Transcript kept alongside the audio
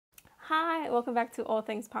Hi, welcome back to All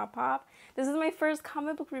Things Pop Pop. This is my first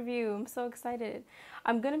comic book review. I'm so excited.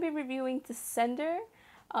 I'm going to be reviewing Descender,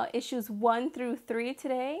 issues 1 through 3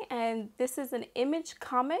 today, and this is an Image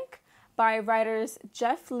comic by writers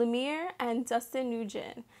Jeff Lemire and Dustin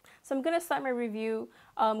Nguyen. So I'm going to start my review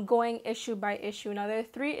going issue by issue. Now there are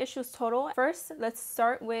 3 issues total. First, let's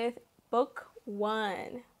start with book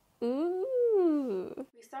 1. Ooh.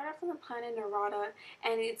 We start off on the planet Narada,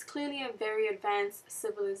 and it's clearly a very advanced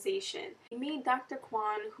civilization. We meet Dr.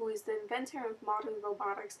 Nguyen, who is the inventor of modern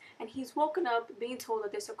robotics, and he's woken up being told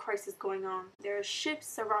that there's a crisis going on. There are ships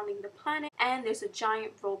surrounding the planet, and there's a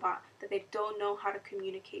giant robot that they don't know how to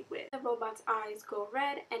communicate with. The robot's eyes go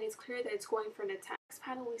red, and it's clear that it's going for an attack. Next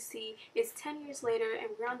panel we see it's 10 years later, and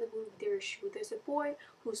we're on the movie theater shoot. There's a boy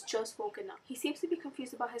who's just woken up. He seems to be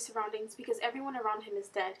confused about his surroundings because everyone around him is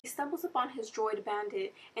dead. He stumbles upon his droid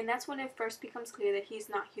Bandit, and that's when it first becomes clear that he's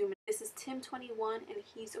not human. This is Tim 21, and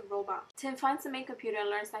he's a robot. Tim finds the main computer and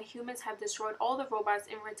learns that humans have destroyed all the robots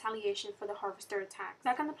in retaliation for the Harvester attack.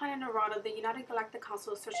 Back on the planet Narada, the United Galactic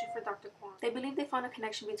Council is searching for Dr. Nguyen. They believe they found a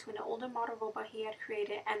connection between the older model robot he had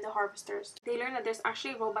created and the Harvesters. They learn that there's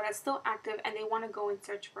actually a robot that's still active, and they want to go and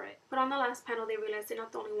search for it. But on the last panel, they realize they're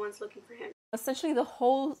not the only ones looking for him. Essentially, the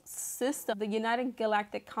whole system, the United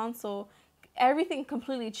Galactic Council, everything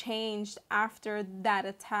completely changed after that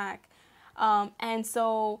attack. And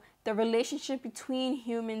so the relationship between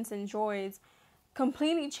humans and droids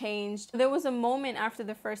completely changed. There was a moment after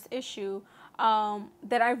the first issue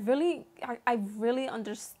that I really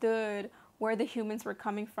understood where the humans were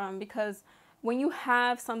coming from, because when you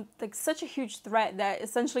have such a huge threat that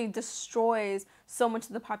essentially destroys so much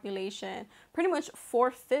of the population, pretty much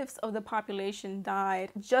 4/5 of the population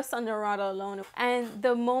died just on Narada alone. And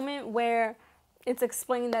the moment where it's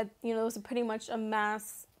explained that, you know, it was pretty much a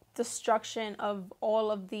mass destruction of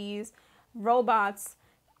all of these robots,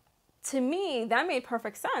 to me, that made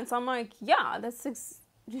perfect sense. I'm like, yeah,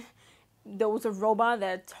 there was a robot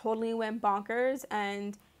that totally went bonkers,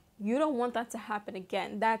 and you don't want that to happen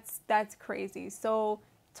again. That's crazy. So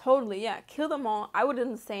totally, yeah, kill them all. I would have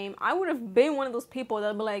done the same. I would have been one of those people that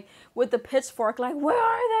would be like with the pitchfork, like, where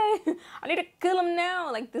are they? I need to kill them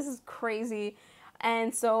now. Like, this is crazy.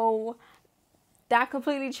 And so that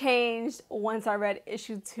completely changed once I read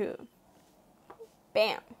issue 2.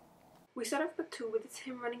 Bam. We start off book 2 with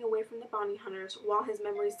him running away from the bounty hunters while his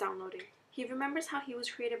memory is downloading. He remembers how he was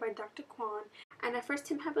created by Dr. Nguyen, and at first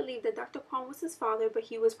Tim had believed that Dr. Nguyen was his father, but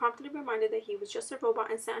he was promptly reminded that he was just a robot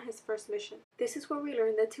and sent on his first mission. This is where we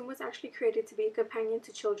learn that Tim was actually created to be a companion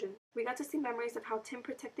to children. We got to see memories of how Tim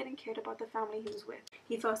protected and cared about the family he was with.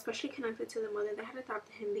 He felt especially connected to the mother that had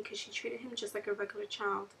adopted him because she treated him just like a regular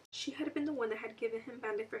child. She had been the one that had given him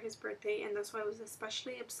Bandit for his birthday, and that's why it was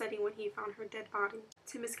especially upsetting when he found her dead body.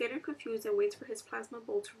 Tim is scared and confused and waits for his plasma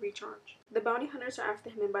bolt to recharge. The bounty hunters are after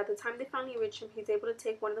him, and by the time they finally reach him, he's able to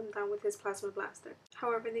take one of them down with his plasma blaster.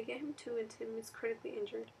 However, they get him too, and Tim is critically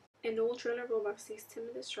injured. An old driller robot sees Tim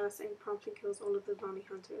in distress and promptly kills all of the bounty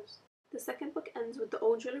hunters. The second book ends with the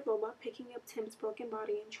old driller robot picking up Tim's broken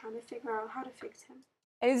body and trying to figure out how to fix him.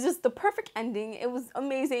 It's just the perfect ending. It was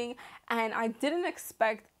amazing, and I didn't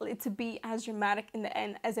expect it to be as dramatic in the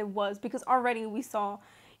end as it was, because already we saw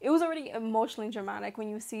it was already emotionally dramatic when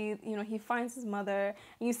you see, you know, he finds his mother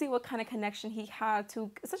and you see what kind of connection he had to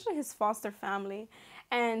essentially his foster family.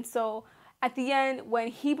 And so at the end, when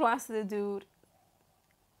he blasted the dude,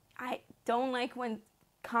 I don't like when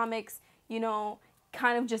comics, you know,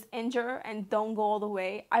 kind of just injure and don't go all the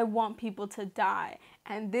way. I want people to die.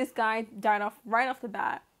 And this guy died right off the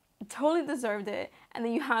bat. Totally deserved it. And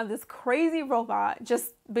then you have this crazy robot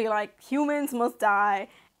just be like, humans must die,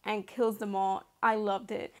 and kills them all. I loved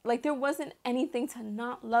it. Like, there wasn't anything to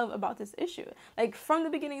not love about this issue. Like, from the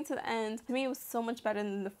beginning to the end, to me it was so much better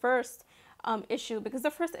than the first issue, because the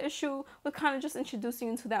first issue was kind of just introducing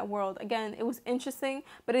you into that world. Again, it was interesting,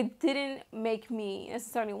 but it didn't make me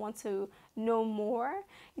necessarily want to know more.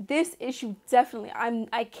 This issue definitely,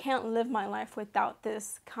 I can't live my life without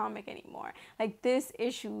this comic anymore. Like, this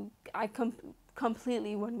issue,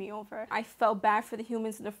 completely won me over. I felt bad for the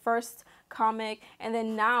humans in the first comic, and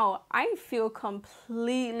then now I feel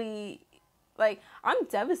completely like I'm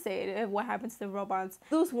devastated at what happens to the robots.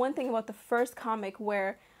 There was one thing about the first comic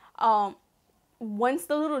where once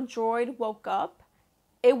the little droid woke up,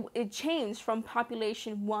 it changed from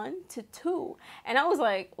population 1 to 2, and I was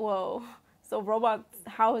like, whoa. So robots,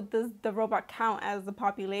 how does the robot count as the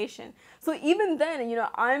population? So even then, you know,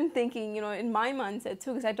 I'm thinking, you know, in my mindset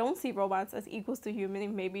too, because I don't see robots as equals to human,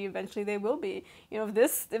 and maybe eventually they will be. You know, if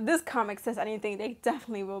this comic says anything, they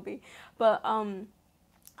definitely will be. But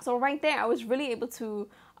so right there, I was really able to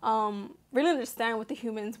really understand what the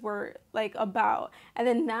humans were like about. And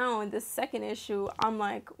then now in this second issue, I'm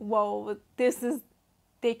like, whoa,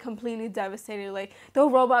 they completely devastated like the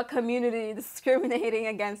robot community, discriminating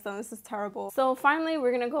against them. This is terrible. So finally,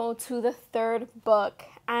 we're gonna go to the third book,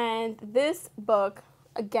 and this book,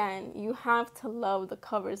 again, you have to love the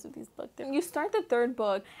covers of these books. And you start the third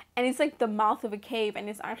book, and it's like the mouth of a cave, and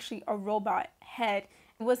it's actually a robot head.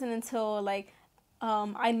 It wasn't until like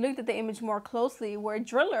I looked at the image more closely where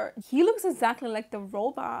Driller, he looks exactly like the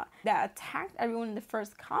robot that attacked everyone in the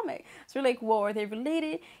first comic. So you're like, whoa, are they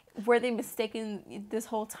related? Were they mistaken this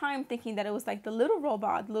whole time thinking that it was like the little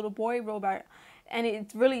robot, the little boy robot? And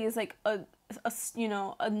it really is like a you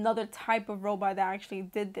know, another type of robot that actually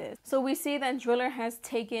did this. So we see that Driller has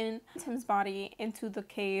taken Tim's body into the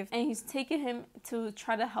cave, and he's taken him to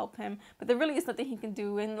try to help him, but there really is nothing he can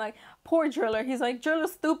do. And like, poor Driller, he's like,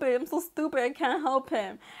 Driller's stupid, I'm so stupid, I can't help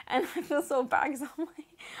him. And I feel so bad because I'm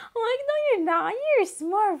like, no, you're not, you're a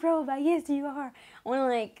smart robot, yes you are. I want to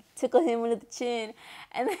like tickle him under the chin.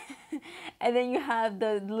 And then you have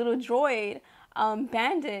the little droid,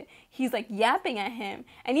 Bandit, he's like yapping at him,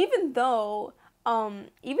 and even though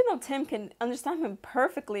Tim can understand him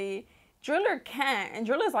perfectly, Driller can't, and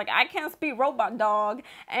Driller's like, I can't speak robot dog,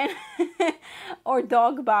 and or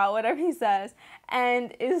dog bot, whatever he says,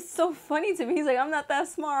 and it's so funny to me. He's like, I'm not that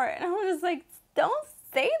smart, and I'm just like, don't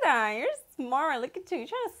say that, you're smart, look at you, you're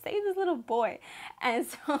trying to save this little boy. And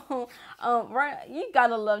so right, you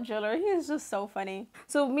gotta love Driller, he's just so funny.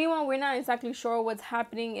 So meanwhile, we're not exactly sure what's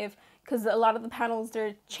happening, because a lot of the panels,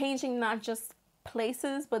 they're changing not just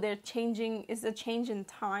places, but they're changing, it's a change in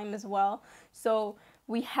time as well. So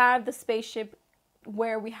we have the spaceship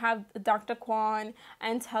where we have Dr. Kwan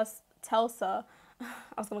and Telsa, I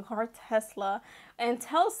was gonna call her Tesla, and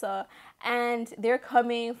Telsa, and they're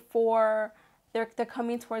coming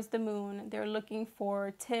towards the moon. They're looking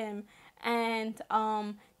for Tim, and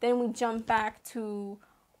then we jump back to,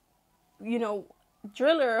 you know,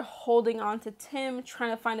 Driller holding on to Tim,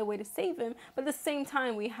 trying to find a way to save him. But at the same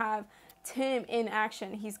time, we have Tim in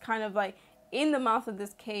action. He's kind of like in the mouth of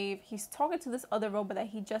this cave. He's talking to this other robot that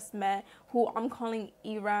he just met, who I'm calling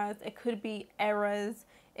Eraz. It could be Eraz.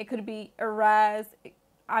 It could be Eraz.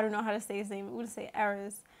 I don't know how to say his name. We would say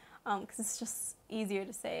Eraz, because it's just easier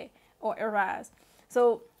to say, or Eraz.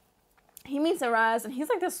 So he meets Eraz, and he's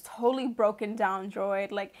like this totally broken down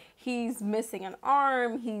droid. Like, he's missing an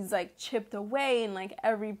arm, he's like chipped away, and like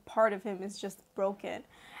every part of him is just broken.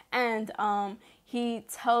 And he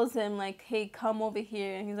tells him like, hey, come over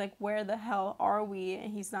here, and he's like, where the hell are we?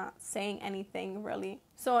 And he's not saying anything really.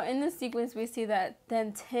 So in this sequence, we see that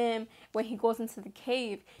then Tim, when he goes into the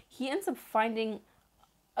cave, he ends up finding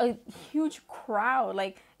a huge crowd,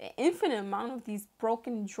 like an infinite amount of these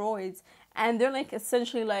broken droids, and they're like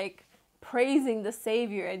essentially like praising the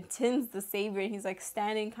savior, and Tim's the savior, and he's like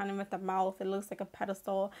standing kind of at the mouth. It looks like a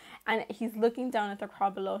pedestal, and he's looking down at the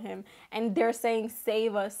crowd below him, and they're saying,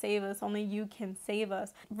 save us, only you can save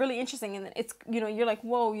us. Really interesting. And it's, you know, you're like,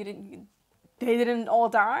 whoa, they didn't all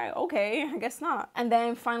die? Okay, I guess not. And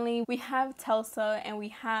then finally we have Telsa and we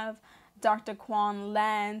have Dr. Kwan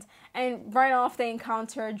land, and right off they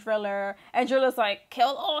encounter Driller, and Driller's like, kill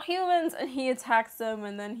all humans, and he attacks them,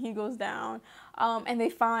 and then he goes down. And they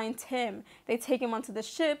find Tim. They take him onto the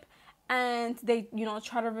ship, and they, you know,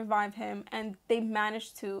 try to revive him, and they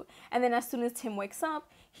manage to. And then as soon as Tim wakes up,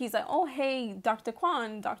 he's like, oh, hey, Dr.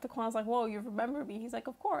 Kwan. Dr. Kwan's like, whoa, you remember me? He's like,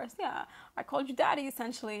 of course, yeah. I called you daddy,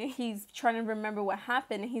 essentially. He's trying to remember what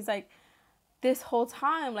happened, and he's like, this whole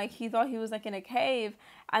time, like, he thought he was, like, in a cave,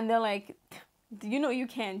 and they're like, you know you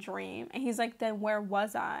can't dream. And he's like, then where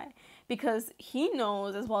was I? Because he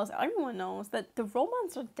knows, as well as everyone knows, that the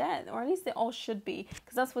robots are dead, or at least they all should be,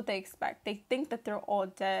 because that's what they expect. They think that they're all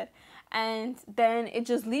dead, and then it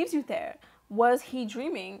just leaves you there. Was he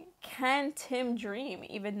dreaming? Can Tim dream,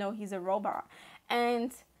 even though he's a robot?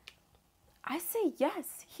 And I say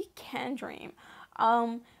yes, he can dream.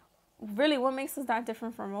 Really, what makes us that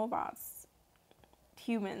different from robots?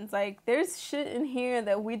 Humans. Like, there's shit in here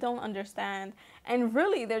that we don't understand, and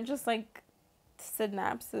really they're just like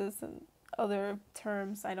synapses and other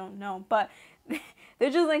terms I don't know, but they're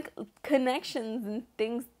just like connections and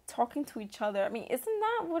things talking to each other. I mean, isn't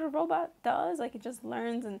that what a robot does? Like, it just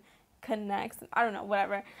learns and connects, and I don't know,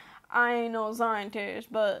 whatever. I ain't no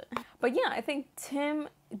scientist, but yeah, I think Tim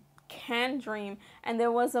can dream. And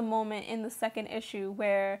there was a moment in the second issue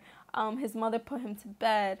where his mother put him to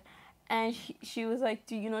bed, and she was like,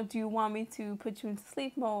 do you want me to put you into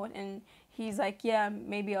sleep mode? And he's like, yeah,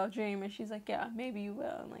 maybe I'll dream. And she's like, yeah, maybe you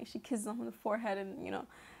will. And like, she kisses him on the forehead and, you know,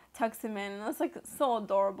 tucks him in. And that's like so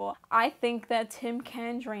adorable. I think that Tim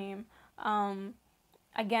can dream.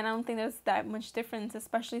 Again, I don't think there's that much difference,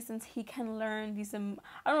 especially since he can learn these, I don't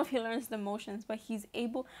know if he learns the emotions, but he's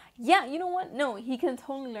able, yeah, you know what? No, he can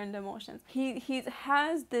totally learn the emotions. He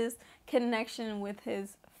has this connection with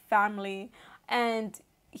his family, and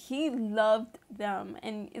he loved them.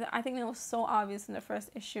 And I think that was so obvious in the first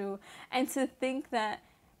issue. And to think that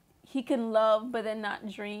he can love but then not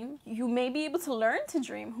dream, you may be able to learn to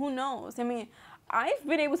dream. Who knows? I mean, I've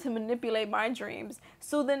been able to manipulate my dreams.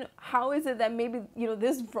 So then how is it that maybe, you know,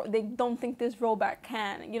 they don't think this robot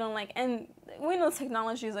can, you know, like, and we know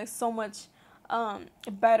technology is like so much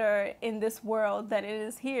better in this world than it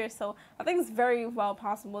is here. So I think it's very well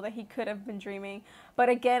possible that he could have been dreaming. But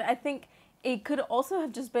again, I think it could also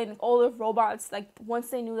have just been all the robots, like once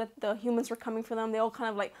they knew that the humans were coming for them, they all kind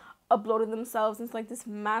of like uploaded themselves into like this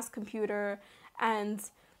mass computer and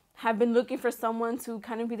have been looking for someone to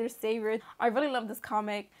kind of be their savior. I really love this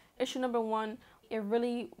comic. Issue number 1, it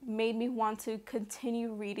really made me want to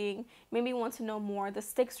continue reading, made me want to know more. The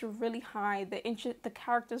stakes were really high, the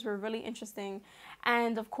characters were really interesting,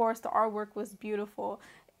 and of course the artwork was beautiful.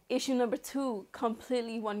 Issue number 2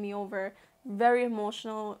 completely won me over, very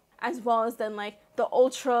emotional, as well as then like the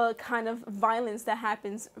ultra kind of violence that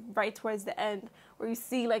happens right towards the end, where you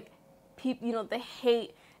see like people, you know, the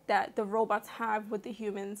hate that the robots have with the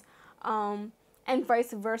humans, and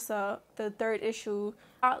vice versa. The third issue,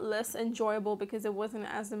 a lot less enjoyable because it wasn't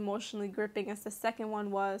as emotionally gripping as the second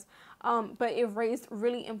one was, but it raised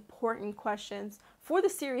really important questions for the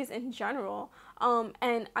series in general.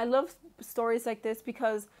 And I love stories like this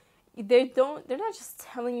because they're not just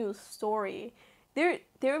telling you a story,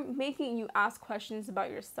 they're making you ask questions about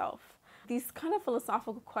yourself. These kind of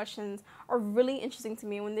philosophical questions are really interesting to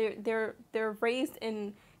me when they're raised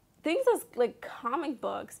in things as like comic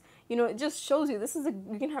books. You know, it just shows you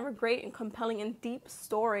you can have a great and compelling and deep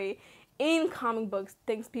story in comic books,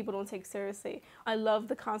 things people don't take seriously. I love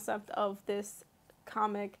the concept of this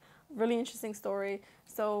comic, really interesting story.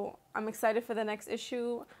 So I'm excited for the next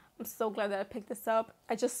issue. I'm so glad that I picked this up.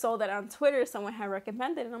 I just saw that on Twitter someone had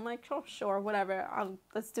recommended it, and I'm like, oh, sure, whatever,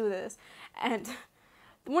 let's do this. And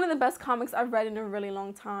one of the best comics I've read in a really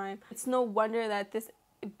long time. It's no wonder that this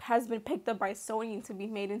has been picked up by Sony to be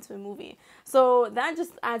made into a movie. So that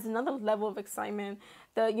just adds another level of excitement.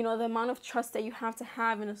 The amount of trust that you have to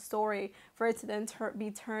have in a story for it to then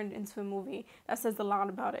be turned into a movie. That says a lot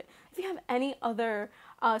about it. If you have any other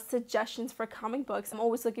suggestions for comic books, I'm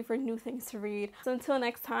always looking for new things to read. So until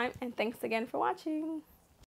next time, and thanks again for watching.